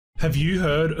Have you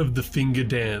heard of the Finger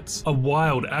Dance, a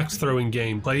wild axe-throwing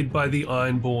game played by the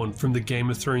Ironborn from the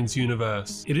Game of Thrones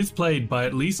universe? It is played by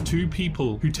at least 2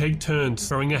 people who take turns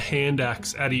throwing a hand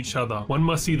axe at each other. One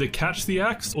must either catch the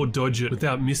axe or dodge it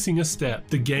without missing a step.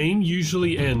 The game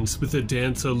usually ends with the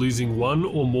dancer losing 1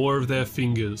 or more of their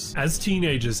fingers. As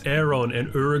teenagers, Aeron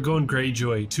and Uragon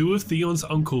Greyjoy, 2 of Theon's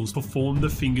uncles, performed the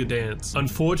Finger Dance.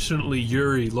 Unfortunately,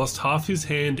 Yuri lost half his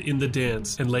hand in the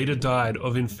dance and later died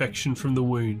of infection from the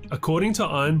wound. According to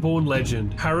Ironborn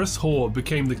legend, Harris Hoare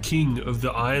became the king of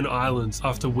the Iron Islands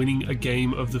after winning a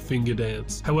game of the Finger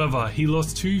Dance. However, he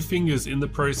lost 2 fingers in the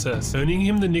process, earning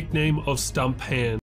him the nickname of Stump Hand.